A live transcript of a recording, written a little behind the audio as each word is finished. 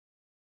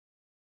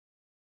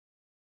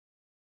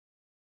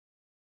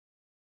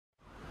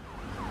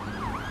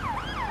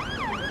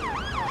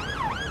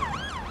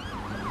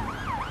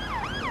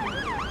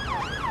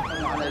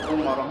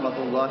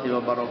warahmatullahi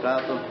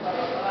wabarakatuh.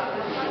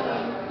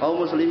 Kaum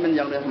muslimin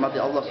yang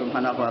dirahmati Allah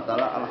Subhanahu wa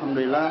taala,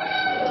 alhamdulillah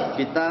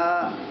kita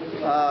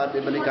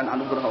diberikan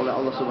anugerah oleh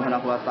Allah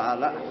Subhanahu wa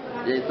taala,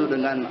 yaitu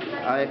dengan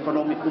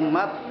ekonomi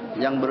umat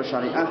yang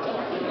bersyariah,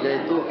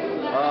 yaitu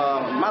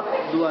MAT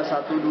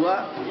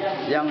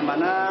 212, yang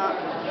mana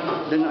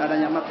dengan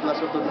adanya MAT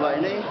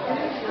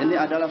 212 ini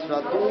adalah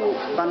suatu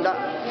tanda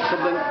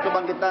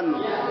kebangkitan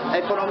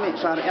ekonomi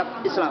syariat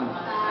Islam.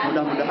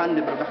 Mudah-mudahan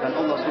diberkahkan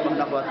Allah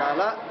Subhanahu wa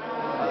taala.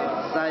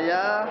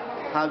 Saya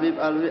Habib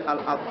Alwi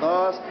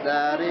Al-Atos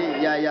dari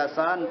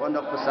Yayasan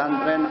Pondok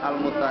Pesantren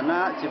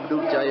Al-Mutana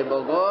Cibduk Jaya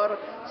Bogor.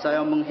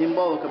 Saya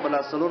menghimbau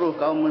kepada seluruh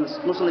kaum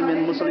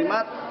muslimin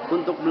muslimat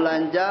untuk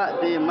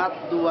belanja di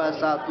MAT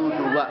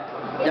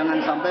 212. Jangan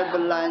sampai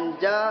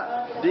belanja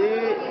di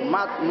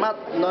mat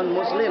non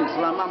muslim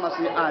selama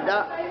masih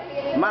ada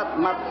mat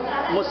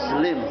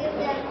muslim.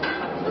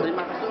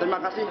 Terima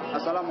kasih.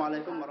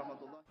 Assalamualaikum warahmatullahi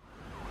wabarakatuh.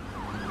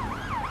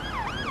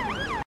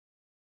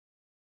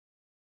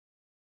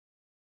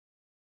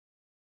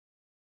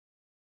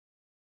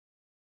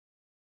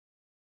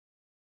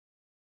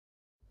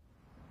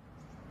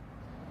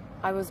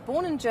 I was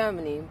born in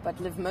Germany, but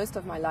lived most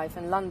of my life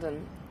in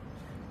London.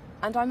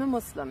 And I'm a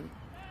Muslim.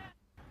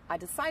 I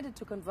decided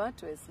to convert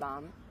to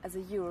Islam as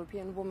a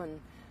European woman,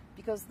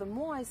 because the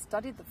more I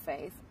studied the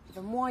faith,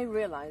 the more I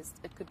realized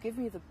it could give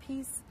me the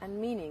peace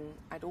and meaning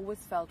I'd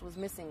always felt was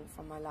missing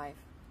from my life.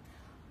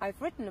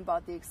 I've written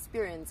about the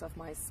experience of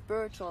my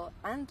spiritual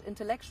and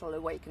intellectual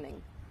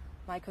awakening,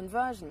 my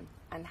conversion,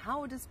 and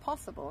how it is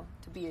possible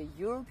to be a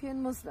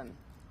European Muslim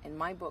in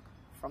my book,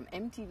 From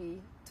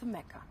MTV to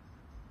Mecca.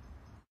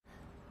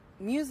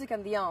 Music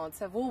and the arts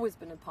have always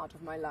been a part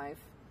of my life.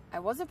 I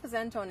was a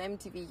presenter on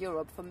MTV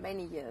Europe for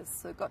many years,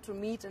 so I got to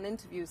meet and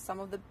interview some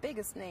of the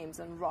biggest names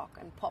in rock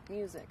and pop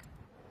music.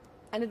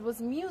 And it was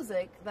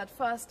music that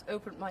first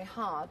opened my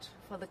heart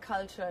for the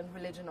culture and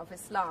religion of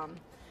Islam.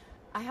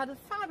 I had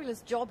a fabulous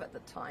job at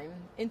the time,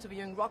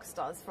 interviewing rock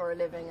stars for a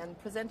living and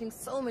presenting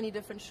so many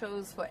different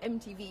shows for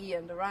MTV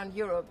and around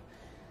Europe.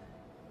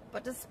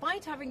 But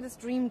despite having this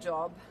dream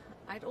job,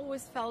 I'd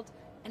always felt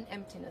an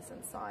emptiness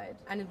inside.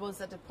 And it was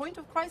at a point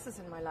of crisis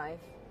in my life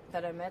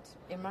that I met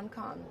Imran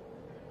Khan.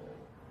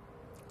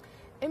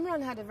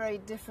 Imran had a very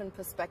different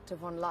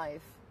perspective on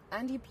life,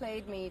 and he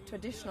played me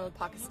traditional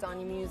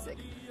Pakistani music,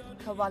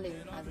 qawwali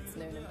as it's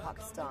known in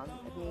Pakistan.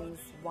 It means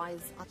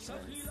wise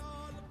utterance.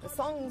 The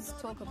songs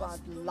talk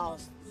about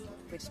love,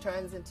 which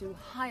turns into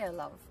higher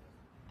love.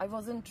 I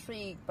was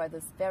intrigued by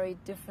this very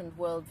different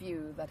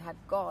worldview that had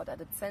God at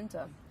its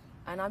center,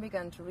 and I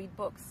began to read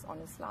books on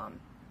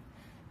Islam.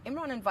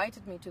 Imran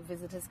invited me to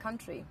visit his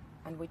country,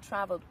 and we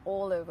traveled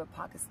all over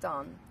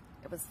Pakistan.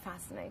 It was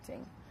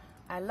fascinating.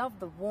 I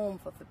loved the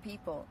warmth of the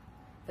people,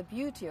 the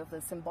beauty of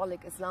the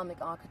symbolic Islamic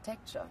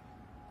architecture,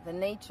 the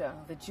nature,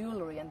 the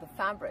jewelry and the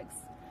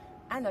fabrics,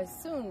 and I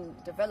soon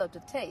developed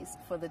a taste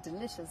for the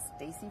delicious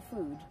desi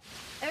food.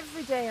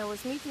 Every day I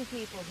was meeting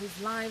people whose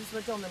lives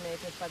were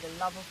dominated by the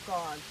love of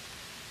God.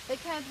 They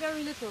cared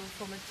very little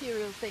for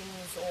material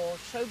things or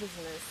show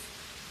business.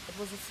 It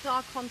was a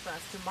stark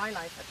contrast to my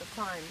life at the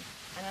time,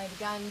 and I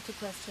began to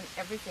question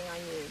everything I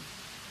knew.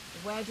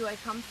 Where do I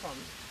come from?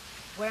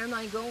 Where am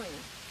I going?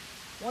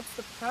 What's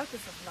the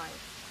purpose of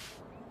life?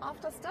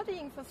 After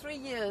studying for 3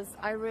 years,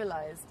 I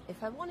realized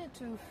if I wanted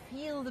to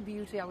feel the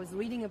beauty I was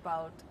reading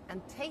about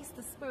and taste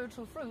the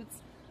spiritual fruits,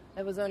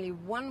 there was only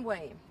one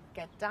way: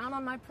 get down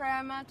on my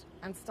prayer mat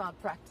and start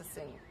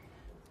practicing.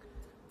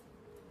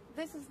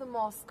 This is the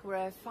mosque where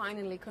I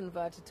finally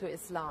converted to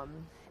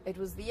Islam. It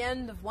was the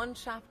end of one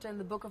chapter in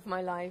the book of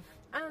my life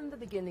and the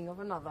beginning of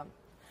another.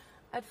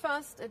 At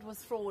first, it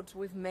was fraught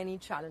with many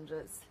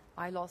challenges.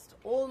 I lost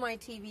all my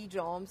TV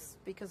jobs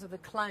because of the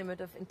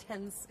climate of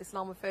intense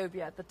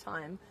Islamophobia at the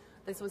time.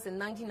 This was in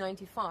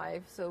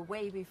 1995, so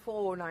way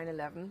before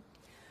 9/11.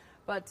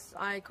 But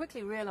I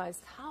quickly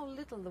realized how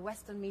little the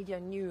Western media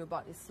knew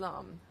about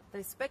Islam.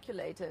 They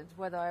speculated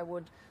whether I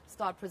would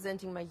start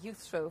presenting my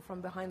youth show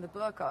from behind the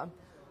burqa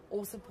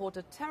or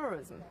supported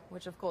terrorism,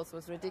 which of course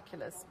was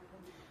ridiculous.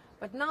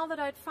 But now that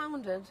I'd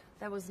found it,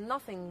 there was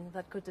nothing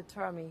that could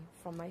deter me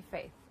from my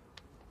faith.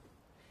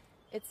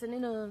 It's an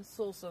inner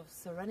source of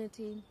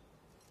serenity,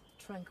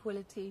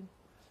 tranquility,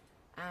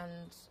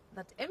 and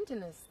that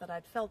emptiness that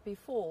I'd felt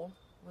before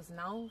was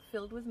now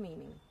filled with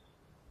meaning.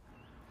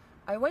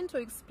 I went to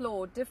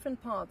explore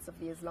different parts of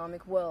the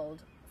Islamic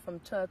world,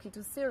 from Turkey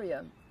to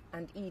Syria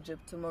and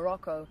Egypt to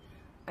Morocco,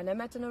 and I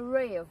met an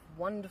array of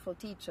wonderful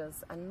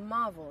teachers and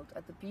marveled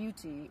at the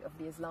beauty of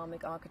the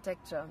Islamic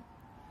architecture.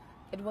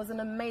 It was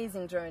an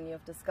amazing journey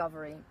of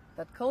discovery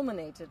that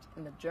culminated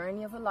in the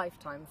journey of a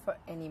lifetime for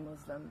any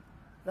Muslim,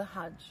 the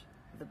Hajj,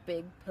 the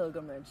big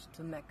pilgrimage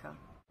to Mecca.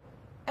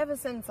 Ever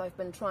since, I've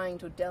been trying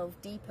to delve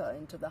deeper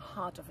into the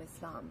heart of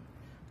Islam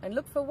and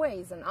look for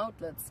ways and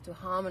outlets to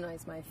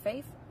harmonize my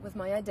faith with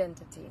my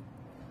identity.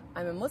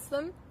 I'm a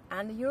Muslim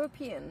and a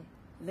European,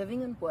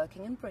 living and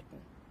working in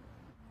Britain.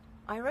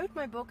 I wrote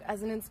my book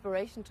as an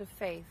inspiration to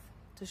faith,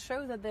 to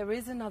show that there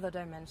is another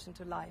dimension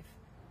to life.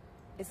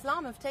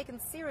 Islam, if taken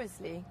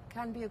seriously,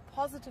 can be a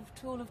positive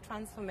tool of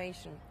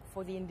transformation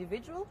for the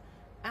individual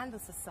and the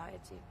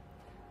society.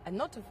 And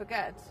not to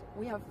forget,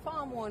 we have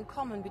far more in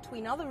common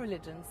between other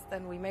religions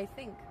than we may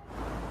think.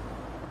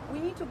 We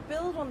need to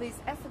build on these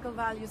ethical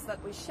values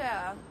that we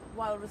share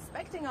while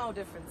respecting our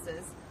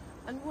differences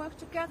and work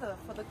together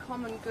for the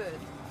common good,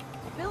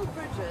 to build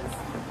bridges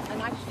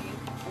and actually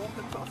walk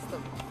across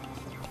them.